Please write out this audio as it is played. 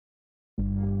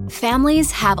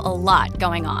Families have a lot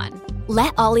going on.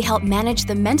 Let Ollie help manage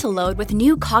the mental load with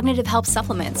new cognitive help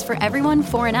supplements for everyone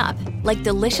 4 and up, like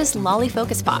delicious Lolly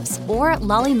Focus Pops or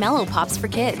Lolly Mellow Pops for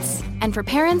kids. And for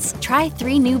parents, try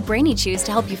 3 new Brainy Chews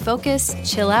to help you focus,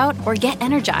 chill out, or get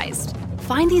energized.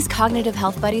 Find these cognitive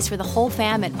health buddies for the whole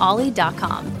fam at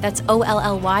ollie.com. That's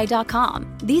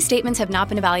OLLY.com. These statements have not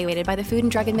been evaluated by the Food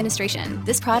and Drug Administration.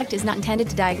 This product is not intended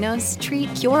to diagnose,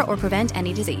 treat, cure, or prevent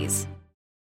any disease.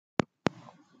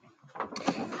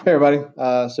 Hey, everybody.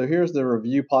 So here's the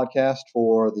review podcast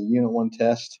for the Unit 1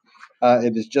 test.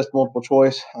 It is just multiple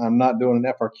choice. I'm not doing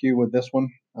an FRQ with this one.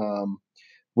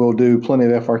 We'll do plenty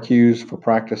of FRQs for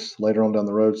practice later on down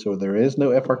the road, so there is no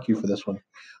FRQ for this one.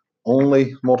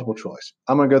 Only multiple choice.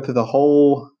 I'm going to go through the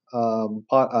whole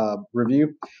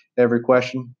review, every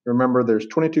question. Remember, there's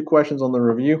 22 questions on the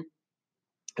review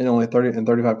and only 30 and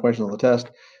 35 questions on the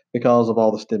test because of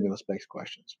all the stimulus-based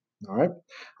questions. All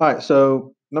right.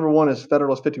 So number 1 is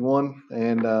Federalist 51,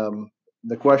 and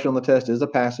the question on the test is a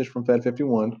passage from Fed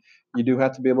 51. You do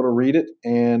have to be able to read it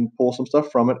and pull some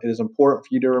stuff from it. It is important for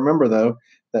you to remember, though,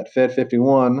 that Fed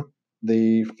 51,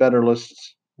 the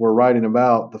Federalists were writing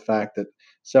about the fact that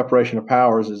separation of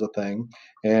powers is a thing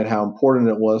and how important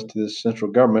it was to the central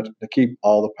government to keep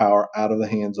all the power out of the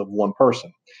hands of one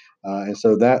person. And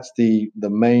so that's the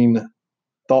main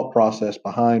thought process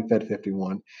behind Fed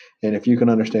 51. And if you can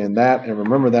understand that and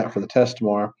remember that for the test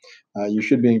tomorrow, you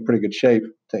should be in pretty good shape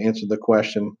to answer the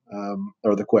question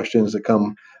or the questions that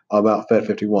come about Fed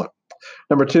 51.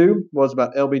 Number 2 was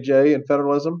about LBJ and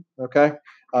federalism. Okay.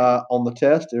 On the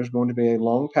test, there's going to be a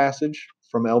long passage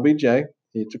from LBJ.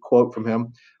 It's a quote from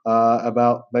him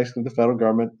about basically the federal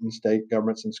government and state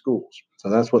governments and schools. So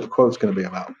that's what the quote's going to be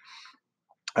about.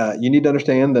 You need to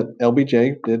understand that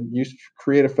LBJ did used to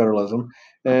create a federalism,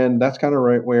 and that's kind of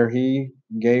right where he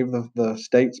gave the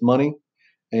states money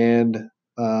and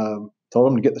told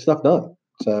them to get the stuff done.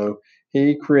 So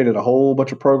he created a whole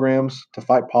bunch of programs to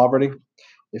fight poverty,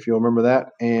 if you'll remember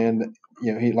that. And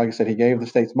he, like I said, he gave the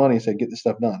states money and said, "Get this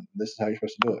stuff done. This is how you're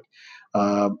supposed to do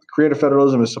it." Creative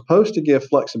federalism is supposed to give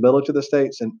flexibility to the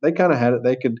states, and they kind of had it.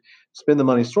 They could spend the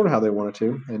money sort of how they wanted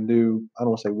to and do, I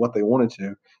don't want to say what they wanted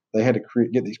to. They had to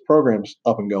get these programs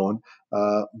up and going,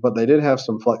 but they did have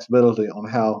some flexibility on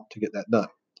how to get that done.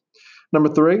 Number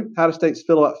 3, how do states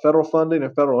feel about federal funding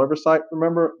and federal oversight?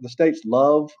 Remember, the states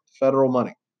love federal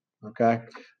money. Okay.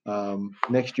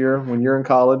 Next year, when you're in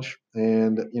college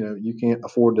and you can't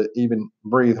afford to even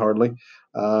breathe hardly,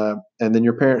 and then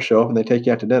your parents show up and they take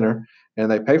you out to dinner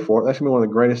and they pay for it, that's gonna be one of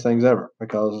the greatest things ever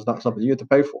because it's not something you have to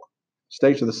pay for.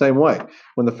 States are the same way.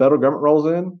 When the federal government rolls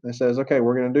in and says, "Okay,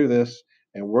 we're going to do this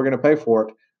and we're going to pay for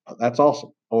it," that's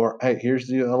awesome. Or, "Hey, here's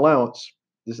the allowance."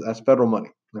 That's federal money.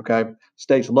 Okay,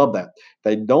 states love that.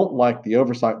 They don't like the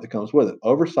oversight that comes with it.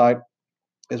 Oversight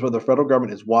is where the federal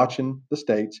government is watching the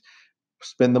states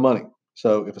spend the money.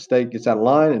 So if a state gets out of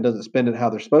line and doesn't spend it how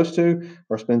they're supposed to,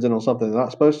 or spends it on something they're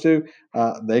not supposed to,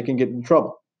 they can get in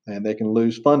trouble and they can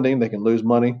lose funding. They can lose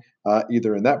money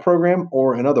either in that program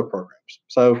or in other programs.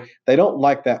 So they don't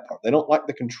like that part. They don't like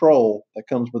the control that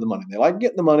comes with the money. They like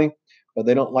getting the money, but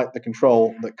they don't like the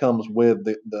control that comes with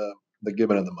the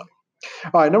giving of the money.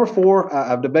 All right, number 4,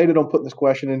 I've debated on putting this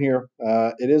question in here.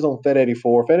 It is on Fed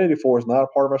 84. Fed 84 is not a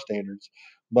part of our standards,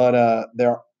 but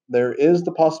there is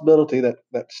the possibility that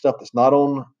stuff that's not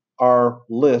on our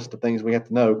list of things we have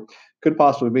to know could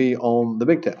possibly be on the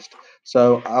big test.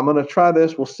 So I'm going to try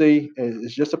this. We'll see.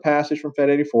 It's just a passage from Fed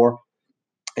 84,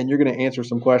 and you're going to answer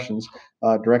some questions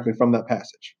directly from that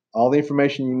passage. All the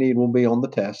information you need will be on the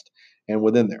test and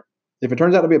within there. If it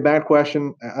turns out to be a bad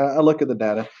question, I look at the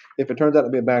data. If it turns out to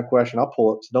be a bad question, I'll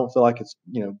pull it. So don't feel like it's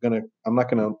I'm not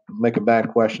gonna make a bad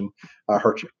question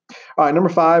hurt you. All right, number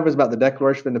 5 is about the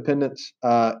Declaration of Independence.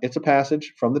 It's a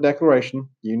passage from the Declaration.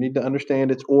 You need to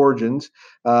understand its origins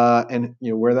and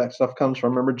where that stuff comes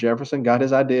from. Remember, Jefferson got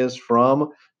his ideas from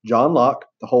John Locke.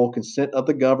 The whole consent of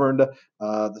the governed,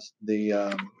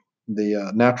 the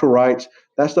natural rights.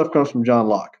 That stuff comes from John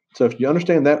Locke. So if you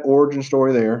understand that origin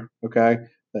story there, okay,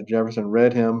 that Jefferson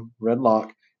read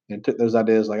Locke, and took those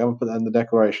ideas, like, I'm going to put that in the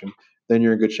Declaration, then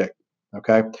you're in good shape.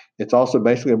 Okay. It's also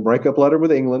basically a breakup letter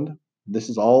with England. This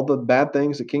is all the bad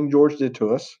things that King George did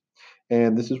to us,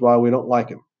 and this is why we don't like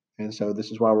him. And so this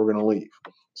is why we're going to leave.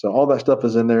 So all that stuff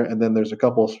is in there, and then there's a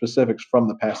couple of specifics from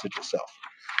the passage itself.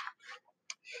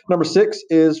 Number 6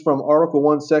 is from Article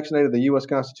 1, Section 8 of the U.S.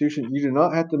 Constitution. You do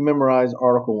not have to memorize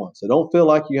Article 1. So don't feel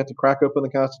like you have to crack open the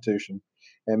Constitution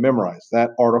and memorize that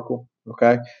article.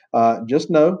 Okay. Just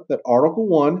know that Article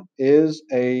 1 is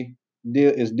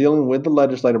dealing with the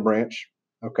legislative branch.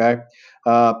 Okay.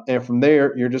 And from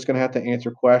there, you're just going to have to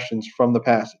answer questions from the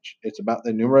passage. It's about the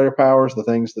enumerated powers, the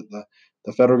things that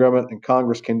the federal government and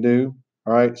Congress can do,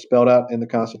 all right, spelled out in the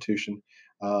Constitution.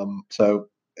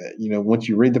 Once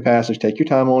you read the passage, take your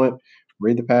time on it,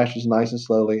 read the passage nice and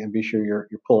slowly, and be sure you're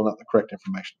pulling out the correct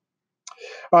information.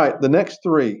 All right, the next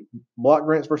three, block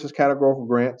grants versus categorical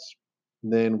grants,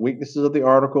 then weaknesses of the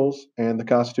articles and the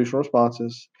constitutional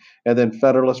responses, and then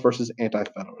Federalist versus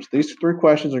Anti-Federalist. These three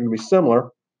questions are going to be similar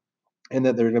in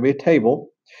that there's going to be a table,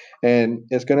 and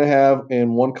it's going to have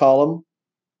in one column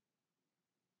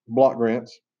block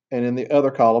grants, and in the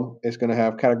other column, it's going to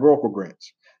have categorical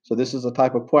grants. So this is a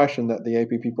type of question that the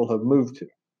AP people have moved to.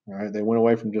 All right, they went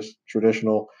away from just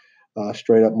traditional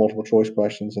straight up multiple choice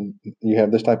questions, and you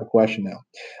have this type of question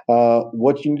now.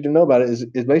 What you need to know about it is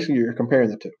basically you're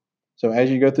comparing the two. So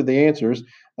as you go through the answers,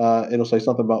 it'll say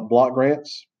something about block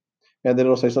grants, and then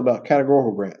it'll say something about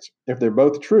categorical grants. If they're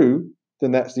both true,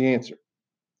 then that's the answer.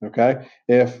 Okay.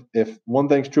 If one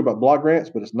thing's true about block grants,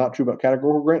 but it's not true about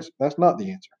categorical grants, that's not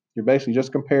the answer. You're basically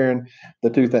just comparing the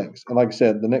two things. And like I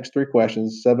said, the next three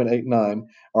questions, 7, 8, 9,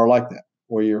 are like that,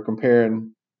 where you're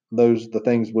comparing the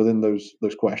things within those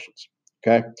questions.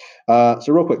 Okay.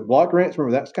 So real quick, block grants,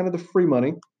 remember that's kind of the free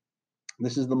money.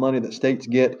 This is the money that states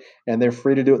get, and they're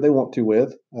free to do what they want to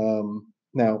with.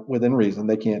 Now, within reason,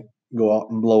 they can't go out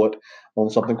and blow it on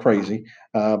something crazy,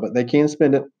 but they can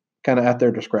spend it kind of at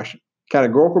their discretion.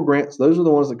 Categorical grants, those are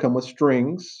the ones that come with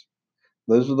strings.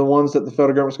 Those are the ones that the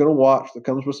federal government's going to watch, that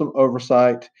comes with some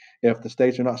oversight. If the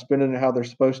states are not spending it how they're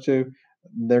supposed to,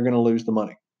 they're going to lose the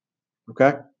money.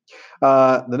 Okay?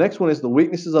 The next one is the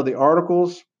weaknesses of the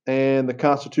articles and the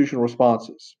constitutional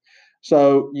responses.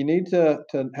 So you need to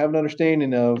have an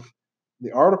understanding of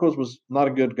the articles was not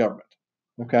a good government.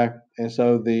 Okay? And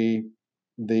so the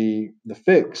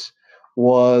fix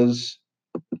was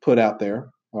put out there,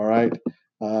 all right?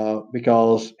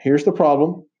 Because here's the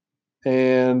problem,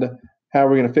 and how are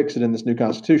we going to fix it in this new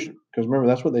Constitution? Because remember,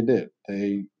 that's what they did.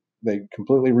 They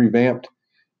completely revamped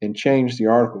and changed the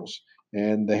articles,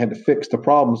 and they had to fix the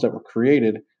problems that were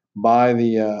created by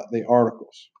the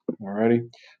articles. Alrighty,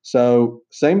 so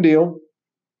same deal.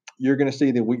 You're going to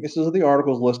see the weaknesses of the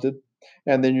articles listed,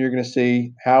 and then you're going to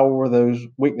see how were those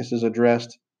weaknesses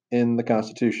addressed in the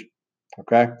Constitution.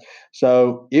 Okay,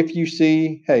 so if you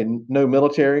see, hey, no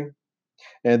military,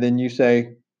 and then you say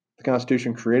the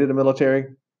Constitution created a military,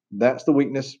 that's the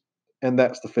weakness, and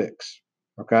that's the fix.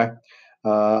 Okay,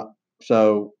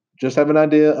 so just have an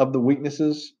idea of the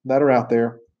weaknesses that are out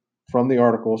there from the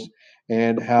articles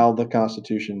and how the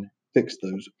Constitution fixed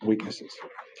those weaknesses.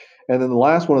 And then the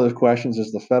last one of those questions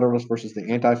is the Federalists versus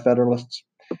the Anti-Federalists.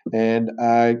 And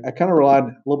I kind of relied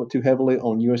a little bit too heavily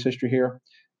on U.S. history here,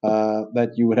 that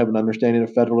you would have an understanding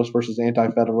of Federalists versus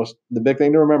Anti-Federalists. The big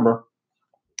thing to remember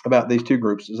about these two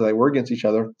groups is they were against each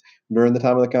other during the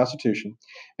time of the Constitution.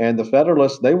 And the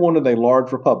Federalists, they wanted a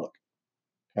large republic.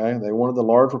 Okay, they wanted the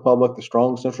large republic, the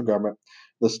strong central government.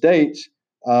 The states,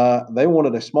 they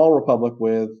wanted a small republic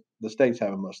with the states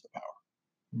having most of the power.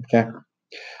 Okay.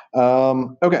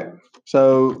 Okay.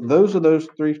 So those are those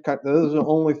three. Those are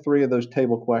only three of those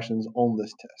table questions on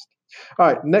this test. All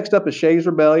right. Next up is Shays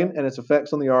Rebellion and its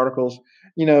effects on the articles.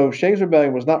 Shays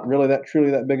Rebellion was not really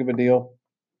truly that big of a deal.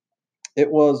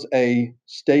 It was a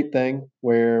state thing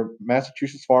where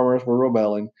Massachusetts farmers were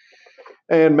rebelling,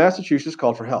 and Massachusetts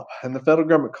called for help, and the federal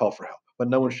government called for help, but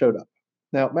no one showed up.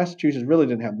 Now, Massachusetts really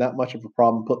didn't have that much of a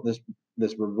problem putting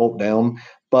this revolt down,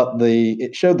 but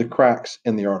it showed the cracks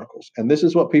in the articles. And this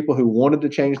is what people who wanted to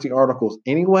change the articles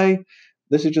anyway,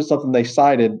 this is just something they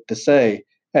cited to say,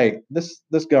 hey, this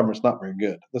government's not very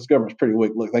good. This government's pretty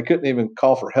weak. Look, they couldn't even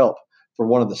call for help for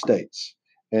one of the states.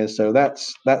 And so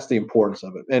that's the importance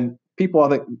of it. And people, I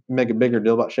think, make a bigger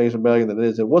deal about Shays Rebellion than it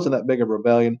is. It wasn't that big of a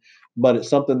rebellion, but it's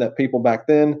something that people back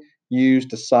then used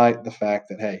to cite the fact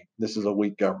that, hey, this is a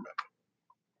weak government.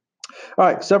 All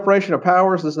right, separation of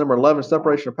powers. This is number 11,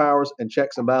 separation of powers and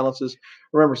checks and balances.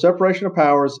 Remember, separation of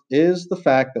powers is the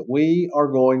fact that we are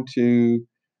going to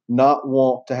not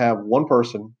want to have one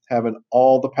person having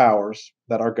all the powers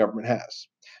that our government has.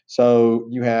 So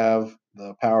you have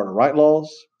the power to write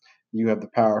laws, you have the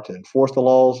power to enforce the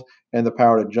laws, and the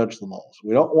power to judge the laws.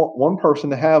 We don't want one person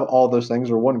to have all those things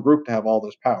or one group to have all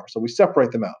those powers. So we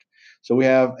separate them out. So we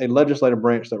have a legislative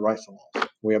branch that writes the laws.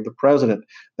 We have the president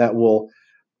that will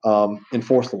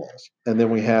enforce the laws. And then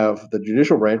we have the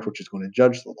judicial branch, which is going to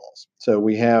judge the laws. So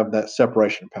we have that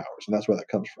separation of powers, and that's where that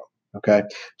comes from. Okay.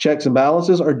 Checks and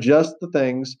balances are just the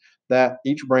things that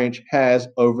each branch has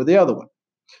over the other one.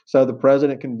 So the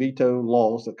president can veto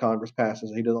laws that Congress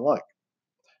passes he doesn't like.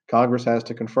 Congress has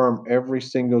to confirm every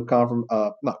single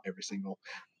not every single,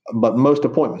 but most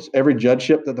appointments, every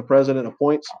judgeship that the president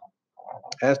appoints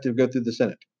has to go through the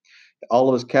Senate. All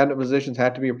of his cabinet positions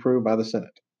have to be approved by the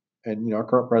Senate. And our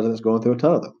current president's going through a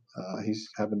ton of them. He's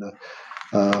having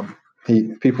to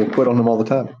people quit on him all the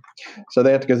time, so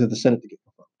they have to go through the Senate to get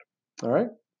confirmed. All right.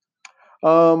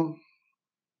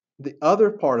 The other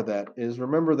part of that is,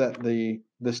 remember that the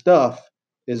stuff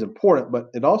is important, but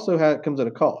it also comes at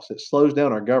a cost. It slows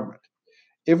down our government.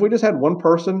 If we just had one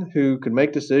person who could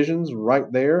make decisions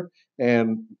right there,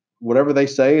 and whatever they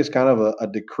say is kind of a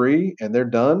decree, and they're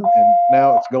done, and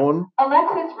now it's going.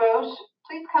 Alexis Roche,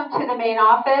 please come to the main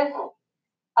office.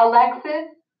 Alexis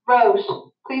Roche,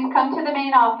 please come to the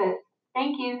main office.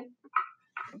 Thank you.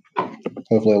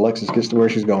 Hopefully Alexis gets to where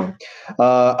she's going.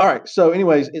 All right. So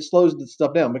anyways, it slows the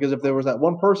stuff down, because if there was that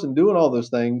one person doing all those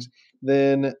things,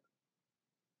 then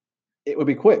it would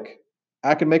be quick.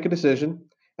 I could make a decision.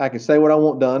 I could say what I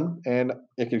want done, and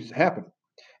it could happen.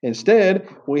 Instead,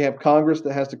 we have Congress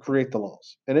that has to create the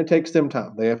laws, and it takes them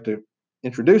time. They have to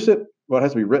introduce it. Well, it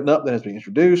has to be written up, then it has to be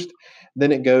introduced.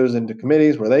 Then it goes into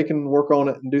committees where they can work on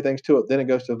it and do things to it. Then it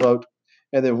goes to a vote.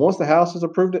 And then once the House has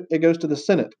approved it, it goes to the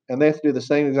Senate, and they have to do the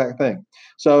same exact thing.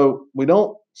 So we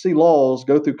don't see laws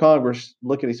go through Congress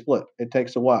lickety split. It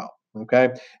takes a while. Okay.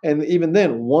 And even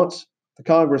then, once the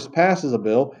Congress passes a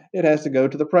bill, it has to go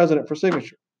to the president for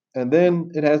signature. And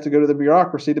then it has to go to the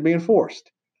bureaucracy to be enforced.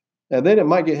 And then it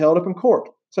might get held up in court.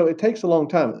 So it takes a long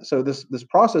time. So this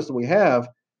process that we have,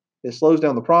 it slows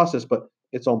down the process, but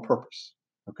it's on purpose.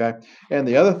 Okay. And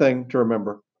the other thing to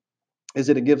remember is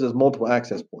that it gives us multiple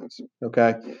access points.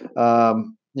 Okay.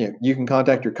 You can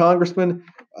contact your congressman.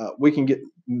 We can get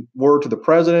word to the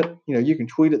president. You can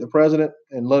tweet at the president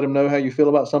and let him know how you feel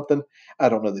about something. I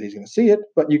don't know that he's going to see it,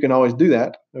 but you can always do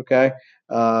that. Okay.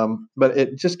 But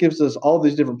it just gives us all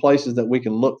these different places that we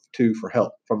can look to for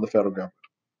help from the federal government.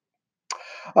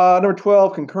 Number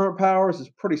 12, concurrent powers is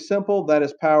pretty simple. That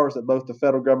is powers that both the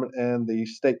federal government and the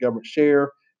state government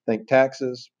share. Think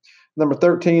taxes. Number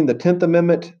 13, the 10th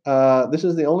Amendment. This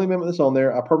is the only amendment that's on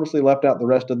there. I purposely left out the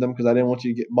rest of them because I didn't want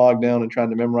you to get bogged down in trying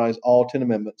to memorize all 10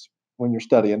 amendments when you're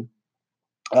studying.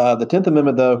 The 10th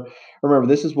Amendment, though, remember,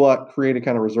 this is what created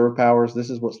kind of reserve powers. This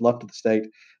is what's left to the state.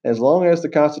 As long as the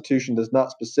Constitution does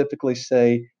not specifically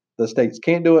say the states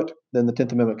can't do it, then the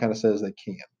 10th Amendment kind of says they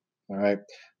can. All right.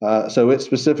 So it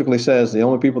specifically says the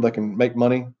only people that can make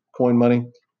money, coin money,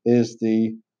 is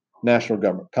the national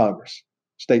government, Congress.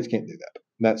 States can't do that.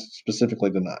 That's specifically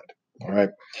denied. All right.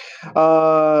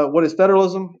 What is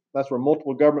federalism? That's where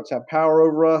multiple governments have power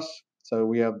over us. So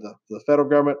we have the federal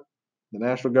government, the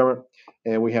national government,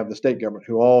 and we have the state government,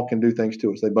 who all can do things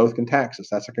to us. They both can tax us.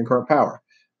 That's a concurrent power.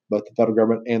 Both the federal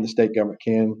government and the state government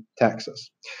can tax us.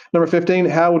 Number 15,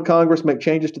 how would Congress make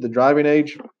changes to the driving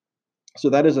age? So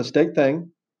that is a state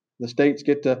thing. The states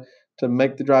get to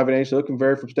make the driving age, so it can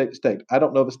vary from state to state. I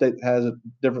don't know if a state has it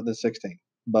different than 16,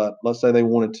 but let's say they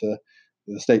wanted to.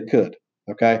 The state could.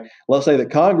 Okay. Let's say that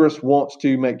Congress wants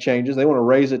to make changes. They want to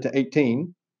raise it to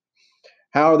 18.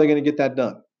 How are they going to get that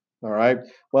done? All right.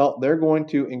 Well, they're going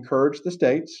to encourage the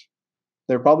states.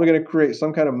 They're probably going to create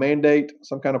some kind of mandate,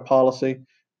 some kind of policy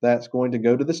that's going to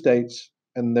go to the states,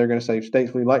 and they're going to say,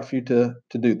 states, we'd like for you to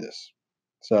do this.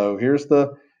 So here's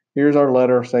our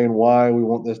letter saying why we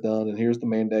want this done, and here's the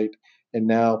mandate, and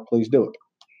now please do it.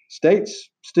 States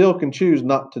still can choose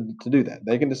not to do that.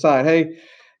 They can decide,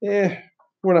 hey,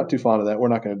 we're not too fond of that. We're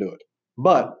not going to do it.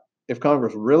 But if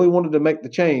Congress really wanted to make the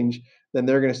change, then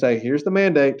they're going to say, here's the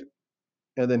mandate,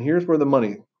 and then here's where the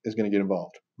money is going to get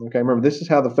involved. Okay, remember, this is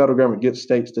how the federal government gets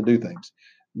states to do things.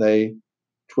 They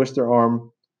twist their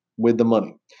arm with the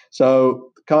money.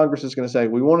 So Congress is going to say,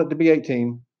 we want it to be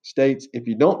 18. States, if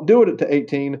you don't do it to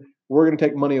 18, we're going to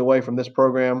take money away from this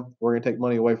program. We're going to take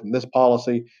money away from this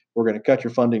policy. We're going to cut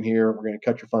your funding here. We're going to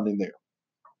cut your funding there.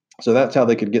 So that's how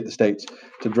they could get the states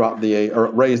to drop the age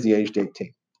or raise the age to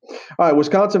 18. All right,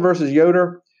 Wisconsin versus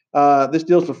Yoder. This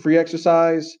deals with free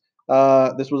exercise.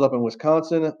 This was up in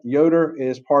Wisconsin. Yoder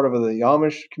is part of the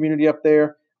Amish community up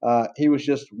there. He was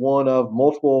just one of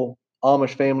multiple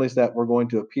Amish families that were going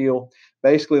to appeal.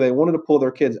 Basically, they wanted to pull their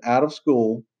kids out of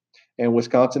school, and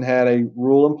Wisconsin had a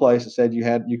rule in place that said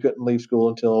you couldn't leave school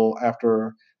until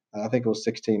after, I think it was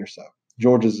 16 or so.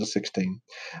 Georgia's a 16.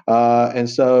 And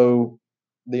so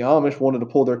the Amish wanted to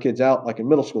pull their kids out like in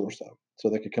middle school or so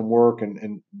they could come work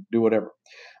and do whatever.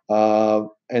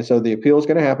 And so the appeal is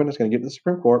going to happen. It's going to get to the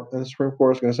Supreme Court, and the Supreme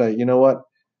Court is going to say, you know what?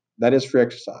 That is free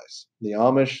exercise. The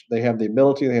Amish, they have the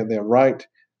ability, they have the right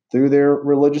through their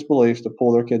religious beliefs to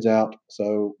pull their kids out.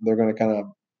 So they're going to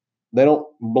they don't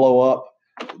blow up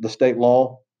the state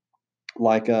law.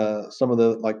 like some of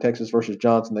the, like Texas versus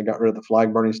Johnson, they got rid of the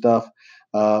flag burning stuff.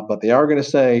 But they are going to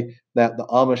say that the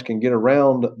Amish can get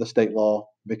around the state law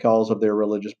because of their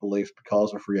religious beliefs,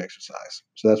 because of free exercise.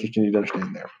 So that's what you need to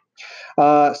understand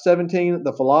there. 17,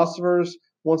 the philosophers.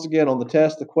 Once again, on the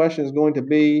test, the question is going to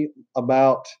be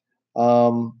about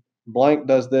blank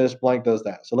does this, blank does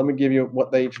that. So let me give you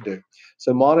what they each do.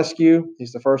 So Montesquieu,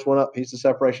 he's the first one up. He's the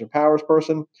separation of powers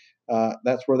person.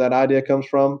 That's where that idea comes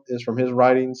from, is from his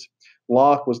writings.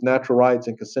 Locke was natural rights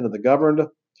and consent of the governed.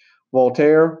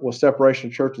 Voltaire was separation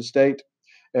of church and state.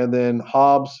 And then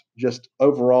Hobbes, just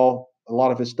overall, a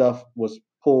lot of his stuff was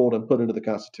pulled and put into the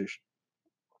Constitution.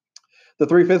 The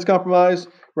 3/5 compromise,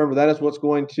 remember, that is what's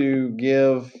going to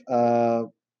give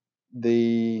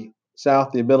the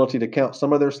South the ability to count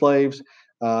some of their slaves.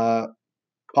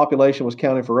 Population was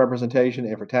counted for representation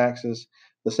and for taxes.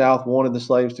 The South wanted the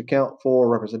slaves to count for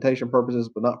representation purposes,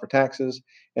 but not for taxes.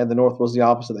 And the North was the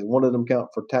opposite. They wanted them to count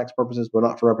for tax purposes, but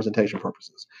not for representation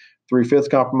purposes. 3/5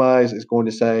 compromise is going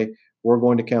to say we're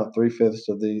going to count 3/5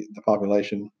 of the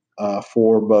population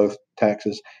for both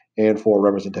taxes and for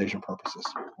representation purposes.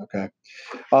 Okay.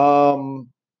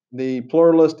 The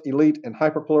pluralist, elite, and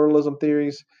hyperpluralism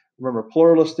theories. Remember,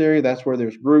 pluralist theory, that's where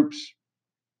there's groups.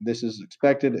 This is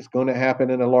expected. It's going to happen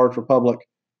in a large republic.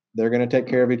 They're going to take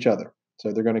care of each other.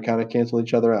 So they're going to kind of cancel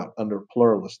each other out under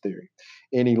pluralist theory.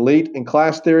 In elite and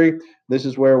class theory, this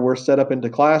is where we're set up into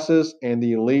classes, and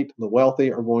the elite, the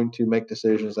wealthy, are going to make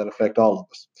decisions that affect all of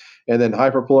us. And then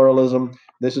hyperpluralism,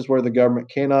 this is where the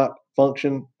government cannot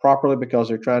function properly because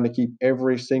they're trying to keep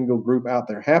every single group out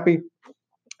there happy,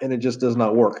 and it just does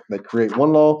not work. They create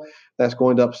one law that's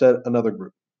going to upset another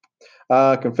group.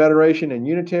 Confederation and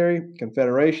unitary.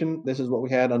 Confederation, this is what we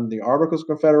had under the Articles of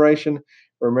Confederation.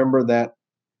 Remember that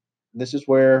this is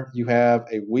where you have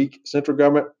a weak central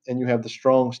government and you have the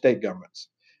strong state governments.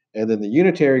 And then the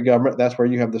unitary government, that's where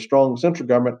you have the strong central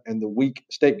government and the weak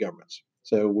state governments.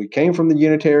 So we came from the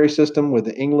unitary system with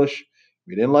the English.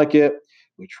 We didn't like it.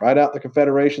 We tried out the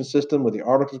Confederation system with the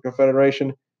Articles of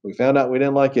Confederation. We found out we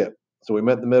didn't like it. So we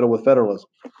met in the middle with federalism.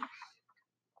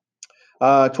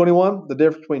 21, the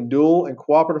difference between dual and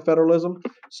cooperative federalism.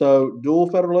 So dual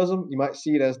federalism, you might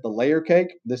see it as the layer cake.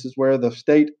 This is where the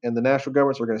state and the national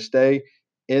governments are going to stay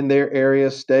in their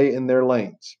areas, stay in their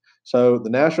lanes. So the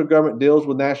national government deals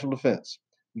with national defense.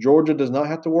 Georgia does not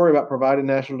have to worry about providing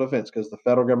national defense because the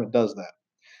federal government does that.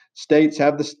 States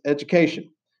have this education.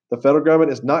 The federal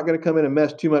government is not going to come in and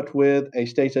mess too much with a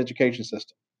state's education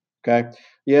system. Okay.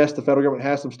 Yes, the federal government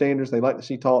has some standards they like to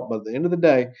see taught, but at the end of the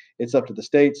day, it's up to the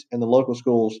states and the local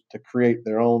schools to create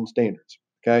their own standards.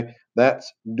 Okay.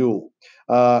 That's dual.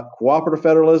 Cooperative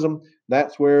federalism,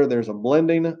 that's where there's a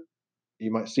blending.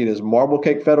 You might see it as marble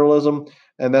cake federalism,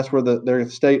 and that's where the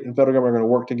state and federal government are going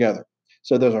to work together.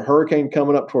 So there's a hurricane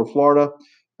coming up toward Florida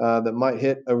that might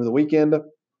hit over the weekend.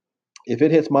 If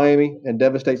it hits Miami and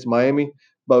devastates Miami,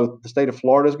 both the state of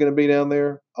Florida is going to be down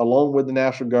there, along with the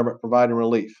national government providing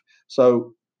relief.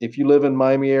 So if you live in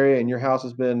Miami area and your house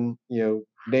has been,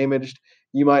 damaged,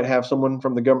 you might have someone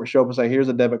from the government show up and say, here's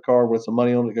a debit card with some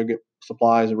money on it to go get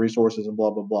supplies and resources and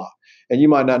blah, blah, blah. And you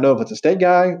might not know if it's a state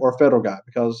guy or a federal guy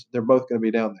because they're both going to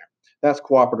be down there. That's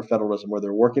cooperative federalism, where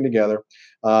they're working together.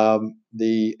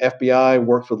 The FBI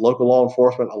works with local law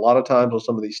enforcement a lot of times on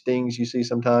some of these stings you see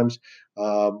sometimes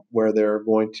where they're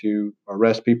going to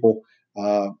arrest people.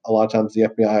 A lot of times the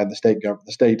FBI and the state government,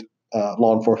 the state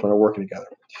law enforcement are working together.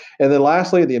 And then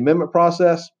lastly, the amendment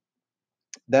process,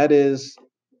 that is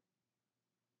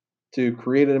to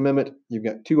create an amendment. You've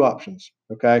got two options,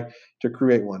 okay, to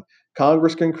create one.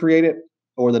 Congress can create it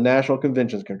or the national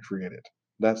conventions can create it.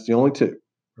 That's the only two,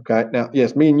 okay? Now,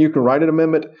 yes, me and you can write an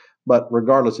amendment, but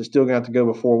regardless, it's still going to have to go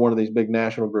before one of these big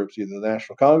national groups, either the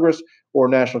National Congress or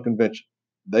National Convention.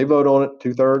 They vote on it,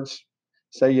 2/3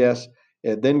 say yes.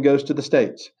 It then goes to the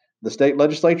states. The state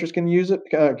legislatures can use it,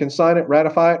 can sign it,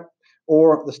 ratify it,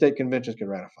 or the state conventions can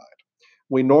ratify it.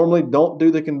 We normally don't do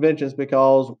the conventions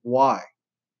because why?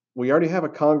 We already have a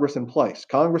Congress in place.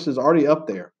 Congress is already up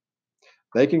there.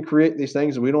 They can create these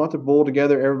things, and we don't have to pull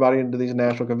together everybody into these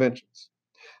national conventions.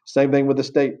 Same thing with the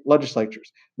state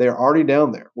legislatures. They're already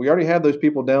down there. We already have those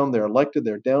people down there elected.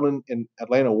 They're down in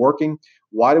Atlanta working.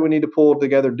 Why do we need to pull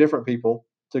together different people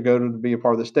to go to be a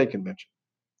part of the state convention?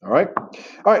 All right.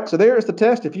 So there is the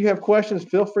test. If you have questions,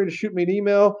 feel free to shoot me an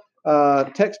email,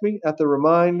 text me at the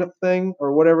remind thing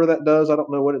or whatever that does. I don't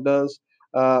know what it does,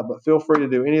 but feel free to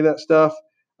do any of that stuff.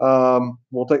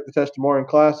 We'll take the test tomorrow in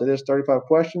class. It is 35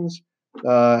 questions.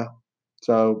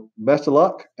 So best of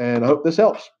luck, and I hope this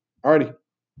helps. All righty.